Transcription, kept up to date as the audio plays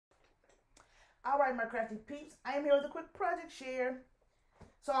All right, my crafty peeps, I am here with a quick project share.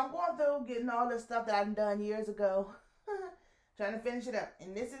 So I'm going through getting all this stuff that I've done years ago, trying to finish it up,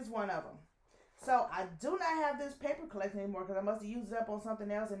 and this is one of them. So I do not have this paper collection anymore because I must have used it up on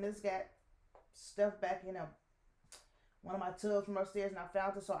something else, and this got stuff back in one of my tubs from upstairs, and I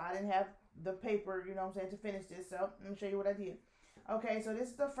found it, so I didn't have the paper, you know what I'm saying, to finish this. So let me show you what I did. Okay, so this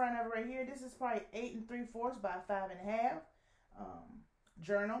is the front of it right here. This is probably 8 3/4 by 5 1/2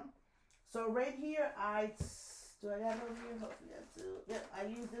 journal. So right here, do I have it over here? Hopefully I do. Yep, I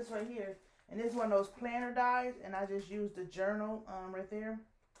use this right here. And this is one of those planner dies, and I just used the journal right there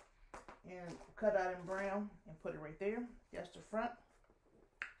and cut out in brown and put it right there. That's the front,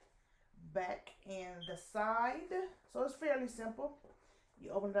 back, and the side. So it's fairly simple.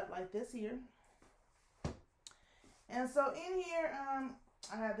 You open it up like this here. And so in here,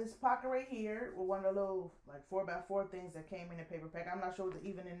 I have this pocket right here with one of the little like 4x4 things that came in the paper pack. I'm not sure what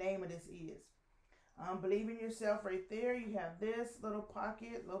even the name of this is. Believe in yourself right there. You have this little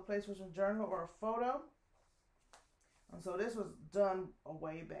pocket, little place for some journal or a photo. And so this was done a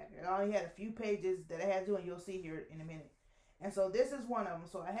way back. I only had a few pages that I had to do, and you'll see here in a minute. And so this is one of them.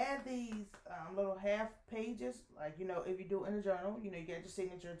 So I had these little half pages, like, you know, if you do it in a journal, you know, you get your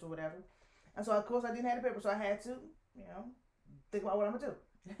signatures or whatever. And so, of course, I didn't have the paper, so I had to, you know, think about what I'm going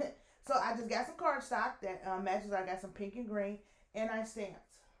to do. So I just got some cardstock that matches. I got some pink and green, and I stamped.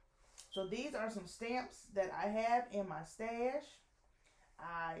 So these are some stamps that I have in my stash.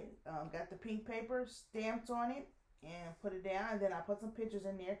 I got the pink paper, stamped on it, and put it down. And then I put some pictures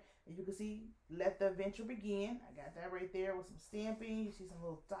in there. As you can see, let the adventure begin. I got that right there with some stamping. You see some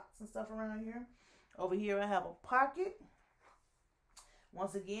little dots and stuff around here. Over here, I have a pocket.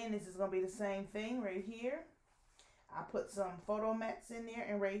 Once again, this is going to be the same thing right here. I put some photo mats in there,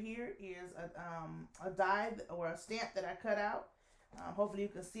 and right here is a die or a stamp that I cut out. Hopefully you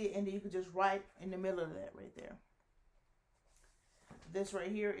can see it, and then you can just write in the middle of that right there. This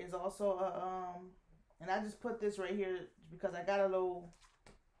right here is also and I just put this right here because I got a little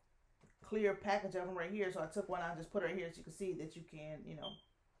clear package of them right here, so I took one out and just put it right here so you can see that you can, you know,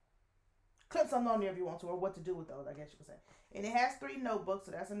 clip something on there if you want to, or what to do with those, I guess you could say. And it has 3 notebooks,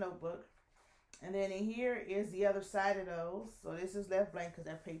 so that's a notebook. And then in here is the other side of those. So this is left blank because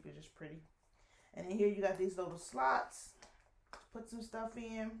that paper is just pretty. And in here you got these little slots. Put some stuff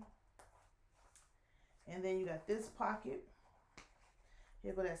in. And then you got this pocket.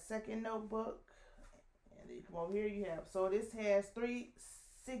 Here go that second notebook. And then you come over here, you have, so this has 3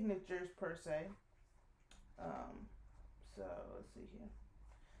 signatures per se. So let's see here.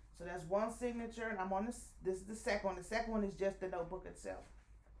 So that's one signature, and I'm on this is the second one. The second one is just the notebook itself.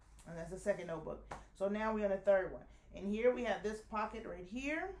 And that's the second notebook. So now we're on the third one. And here we have this pocket right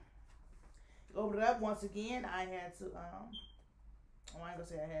here. Open it up once again. I had to, I ain't gonna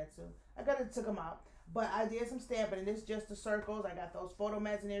say I had to. I could have took them out. But I did some stamping, and it's just the circles. I got those photo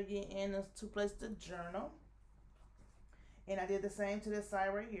mats in there again, and there's 2 places to journal. And I did the same to this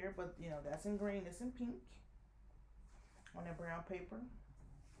side right here, but you know, that's in green, this in pink on that brown paper.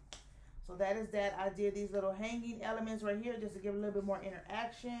 So that is that. I did these little hanging elements right here just to give a little bit more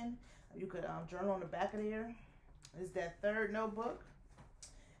interaction. You could journal on the back of there. This is that third notebook.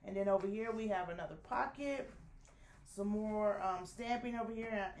 And then over here we have another pocket. Some more stamping over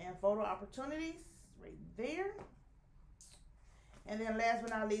here and photo opportunities right there. And then last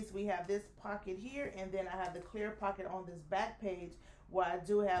but not least, we have this pocket here. And then I have the clear pocket on this back page where I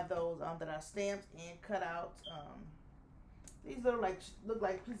do have those that are stamped and cut out. These little look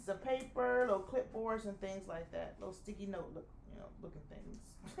like pieces of paper, little clipboards and things like that. Little sticky note looking things.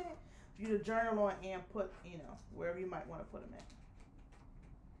 For you to journal on and put, you know, wherever you might want to put them at.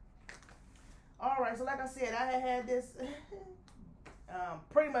 Alright, so like I said, I had this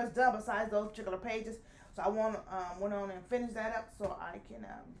pretty much done besides those particular pages. So I went on and finished that up so I can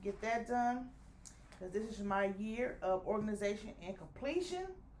get that done. Because this is my year of organization and completion.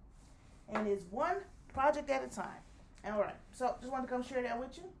 And it's one project at a time. Alright, so just wanted to come share that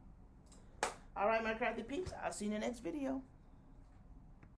with you. Alright, my crafty peeps, I'll see you in the next video.